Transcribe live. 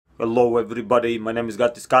Hello everybody, my name is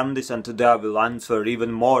Gattis Kandis and today I will answer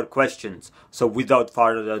even more questions. So without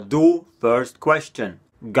further ado, first question.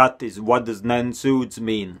 Gattis, what does Nensuits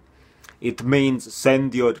mean? It means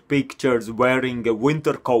send your pictures wearing a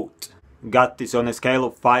winter coat. Gattis, on a scale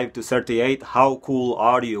of 5 to 38, how cool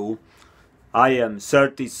are you? I am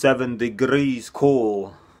 37 degrees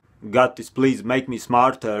cool. Gattis, please make me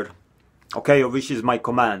smarter. Okay, your wish is my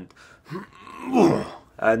command.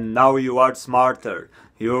 And now you are smarter.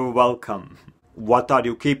 You're welcome. What are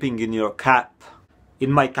you keeping in your cap?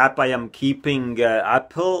 In my cap I am keeping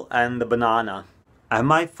apple and a banana.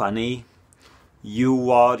 Am I funny?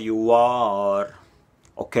 You are.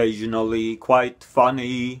 Occasionally quite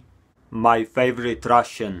funny. My favorite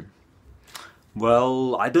Russian.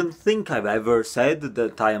 Well, I don't think I've ever said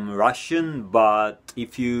that I am Russian, but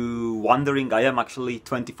if you're wondering, I am actually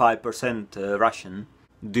 25% Russian.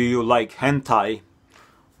 Do you like hentai?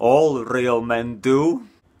 All real men do.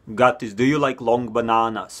 Gattis, do you like long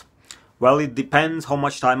bananas? Well, it depends how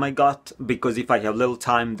much time I got, because if I have little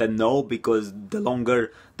time, then no, because the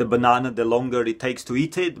longer the banana, the longer it takes to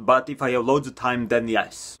eat it, but if I have loads of time, then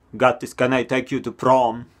yes. Gattis, can I take you to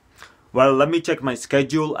prom? Well, let me check my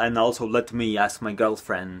schedule and also let me ask my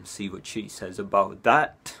girlfriend, see what she says about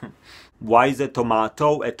that. Why is a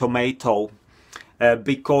tomato a tomato?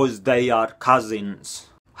 Because they are cousins.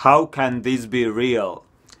 How can this be real?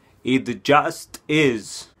 It just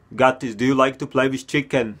is. Gattis, do you like to play with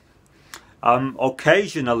chicken?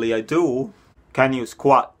 Occasionally I do. Can you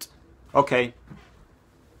squat? Okay.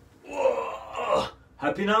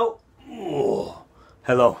 Happy now?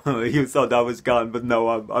 Hello, you thought I was gone, but no,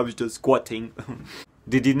 I was just squatting.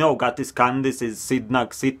 Did you know Gattis Kandis is Sidnag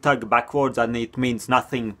Sittag backwards and it means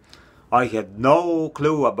nothing? I had no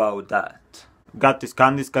clue about that. Gattis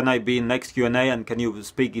Kandis, can I be in next Q&A and can you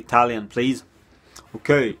speak Italian, please?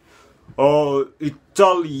 Okay.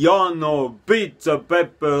 Italiano, pizza,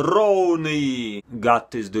 pepperoni.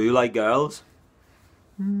 Gattis, do you like girls?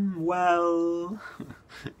 Well,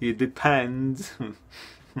 it depends.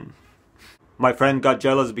 My friend got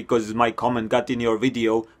jealous because my comment got in your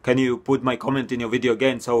video. Can you put my comment in your video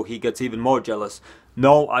again so he gets even more jealous?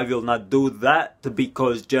 No, I will not do that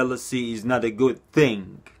because jealousy is not a good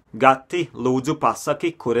thing. Gatti, lūdzu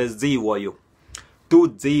pasaki, kur es dzīvoju. Tu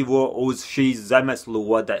dzīvo uz šīs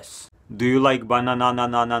zemeslodes. Do you like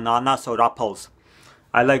bananas or apples?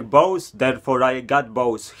 I like both, therefore I got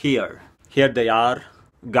both here. Here they are.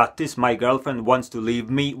 Gattis, my girlfriend wants to leave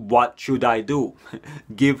me. What should I do?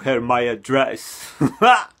 Give her my address.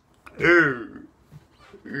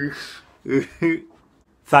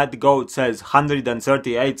 Fat Goat says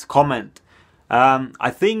 138th comment. I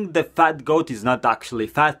think the fat goat is not actually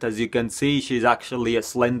fat. As you can see, she's actually a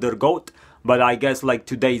slender goat. But I guess like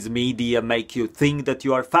today's media make you think that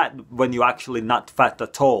you are fat when you're actually not fat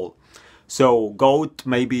at all. So goat,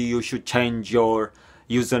 maybe you should change your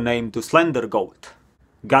username to slender goat.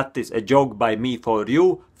 Gattis, a joke by me for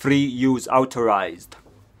you, free use authorized.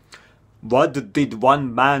 What did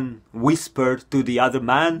one man whisper to the other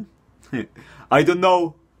man? I don't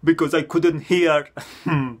know, because I couldn't hear.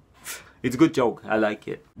 It's a good joke, I like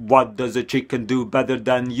it. What does a chicken do better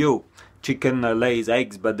than you? Chicken lays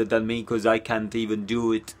eggs better than me because I can't even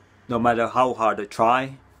do it, no matter how hard I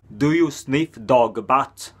try. Do you sniff dog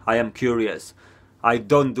butts? I am curious. I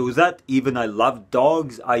don't do that, even I love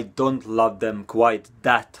dogs, I don't love them quite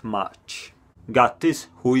that much. Gattis,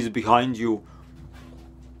 who is behind you?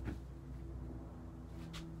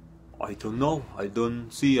 I don't know, I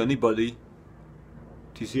don't see anybody.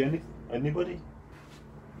 Do you see anybody?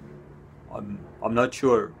 I'm not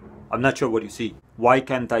sure. I'm not sure what you see. Why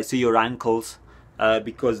can't I see your ankles?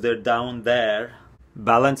 Because they're down there.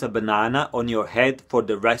 Balance a banana on your head for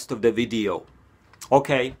the rest of the video.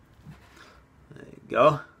 Okay. There you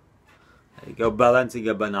go. There you go, balancing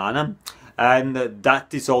a banana. And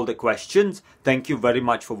that is all the questions. Thank you very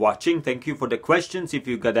much for watching. Thank you for the questions. If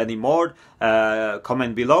you got any more,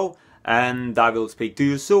 comment below. And I will speak to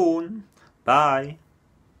you soon. Bye.